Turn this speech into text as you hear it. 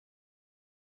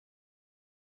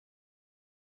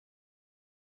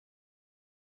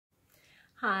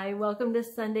Hi, welcome to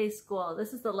Sunday School.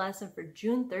 This is the lesson for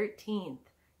June 13th,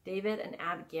 David and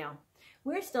Abigail.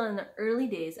 We're still in the early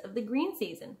days of the green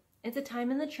season. It's a time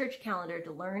in the church calendar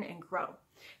to learn and grow.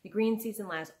 The green season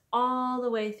lasts all the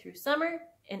way through summer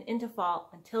and into fall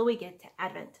until we get to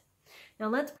Advent. Now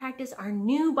let's practice our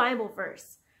new Bible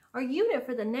verse. Our unit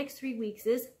for the next 3 weeks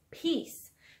is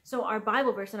peace. So our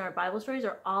Bible verse and our Bible stories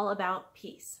are all about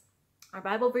peace. Our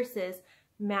Bible verse is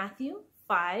Matthew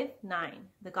 5:9,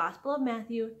 the Gospel of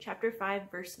Matthew, chapter 5,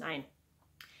 verse 9.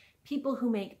 People who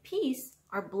make peace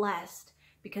are blessed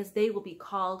because they will be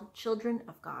called children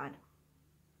of God.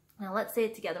 Now let's say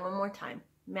it together one more time.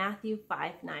 Matthew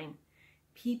 5:9.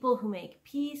 People who make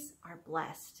peace are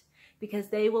blessed because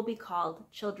they will be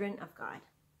called children of God.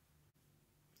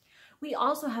 We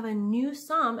also have a new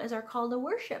psalm as our call to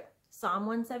worship, Psalm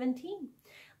 117.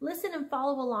 Listen and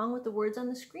follow along with the words on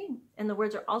the screen, and the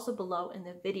words are also below in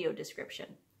the video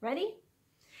description. Ready?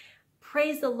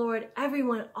 Praise the Lord,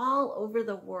 everyone all over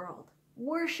the world.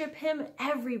 Worship him,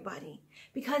 everybody,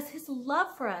 because his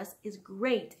love for us is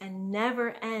great and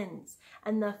never ends,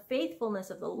 and the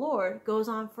faithfulness of the Lord goes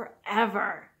on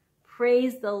forever.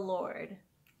 Praise the Lord.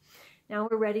 Now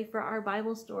we're ready for our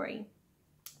Bible story.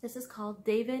 This is called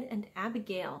David and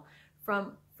Abigail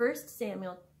from 1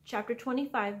 Samuel chapter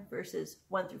 25, verses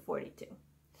 1 through 42.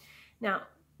 Now,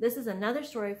 this is another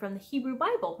story from the Hebrew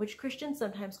Bible, which Christians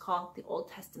sometimes call the Old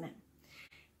Testament.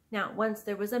 Now, once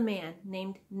there was a man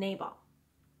named Nabal.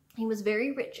 He was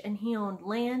very rich and he owned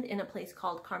land in a place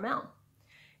called Carmel.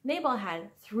 Nabal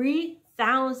had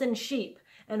 3,000 sheep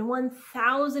and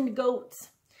 1,000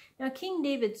 goats. Now, King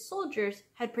David's soldiers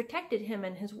had protected him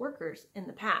and his workers in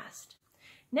the past.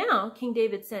 Now, King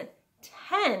David sent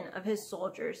 10 of his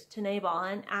soldiers to Nabal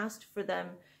and asked for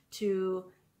them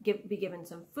to be given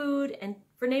some food and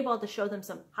for Nabal to show them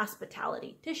some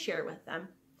hospitality to share with them.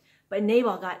 But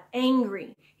Nabal got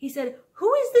angry. He said,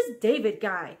 "Who is this David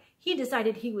guy? He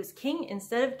decided he was king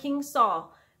instead of King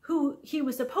Saul, who he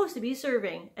was supposed to be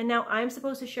serving, and now I'm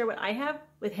supposed to share what I have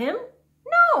with him?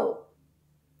 No!"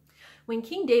 When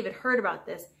King David heard about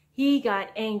this, he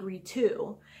got angry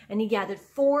too, and he gathered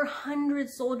 400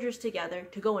 soldiers together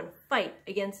to go and fight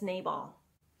against Nabal.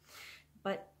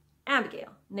 But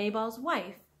Abigail, Nabal's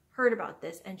wife, heard about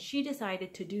this, and she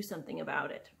decided to do something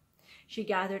about it. She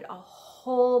gathered a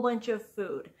whole bunch of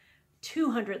food,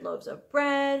 200 loaves of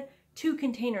bread, 2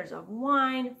 containers of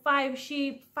wine, 5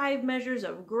 sheep, 5 measures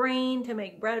of grain to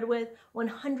make bread with,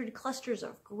 100 clusters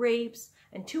of grapes,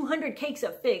 and 200 cakes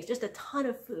of figs, just a ton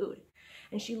of food.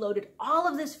 And she loaded all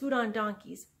of this food on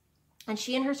donkeys, and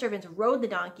she and her servants rode the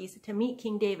donkeys to meet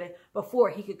King David before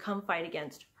he could come fight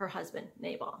against her husband,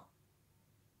 Nabal.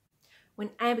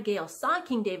 When Abigail saw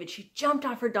King David, she jumped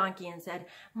off her donkey and said,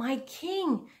 "My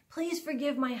king, please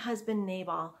forgive my husband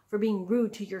Nabal for being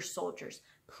rude to your soldiers.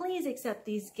 Please accept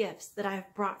these gifts that I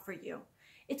have brought for you.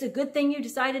 It's a good thing you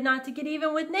decided not to get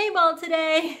even with Nabal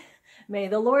today. May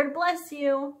the Lord bless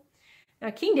you."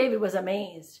 Now, King David was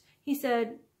amazed. He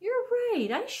said, "You're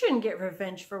right. I shouldn't get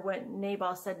revenge for what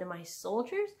Nabal said to my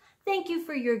soldiers. Thank you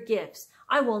for your gifts.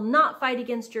 I will not fight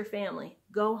against your family.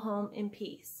 Go home in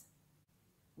peace."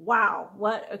 Wow,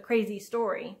 what a crazy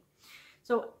story.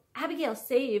 So Abigail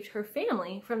saved her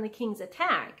family from the king's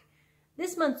attack.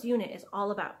 This month's unit is all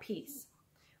about peace.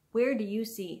 Where do you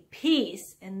see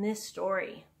peace in this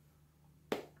story?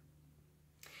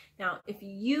 Now, if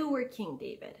you were King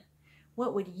David,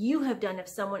 what would you have done if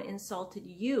someone insulted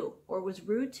you or was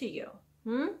rude to you?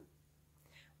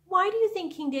 Why do you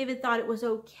think King David thought it was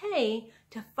okay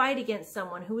to fight against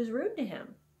someone who was rude to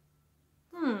him?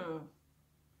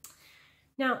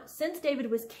 Now, since David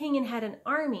was king and had an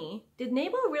army, did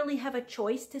Nabal really have a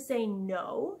choice to say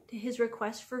no to his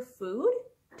request for food,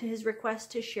 to his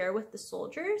request to share with the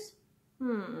soldiers?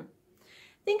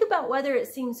 Think about whether it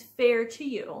seems fair to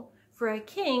you for a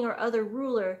king or other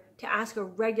ruler to ask a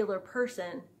regular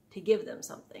person to give them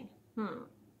something.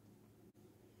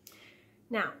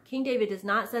 Now, King David does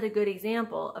not set a good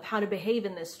example of how to behave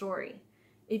in this story.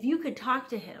 If you could talk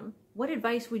to him, what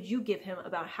advice would you give him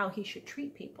about how he should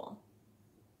treat people?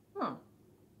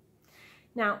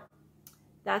 Now,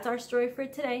 that's our story for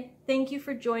today. Thank you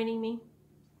for joining me.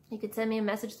 You can send me a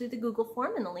message through the Google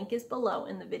form, and the link is below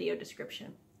in the video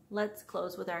description. Let's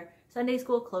close with our Sunday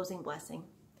School closing blessing.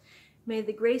 May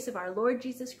the grace of our Lord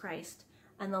Jesus Christ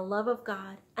and the love of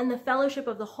God and the fellowship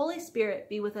of the Holy Spirit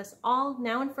be with us all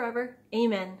now and forever.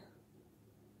 Amen.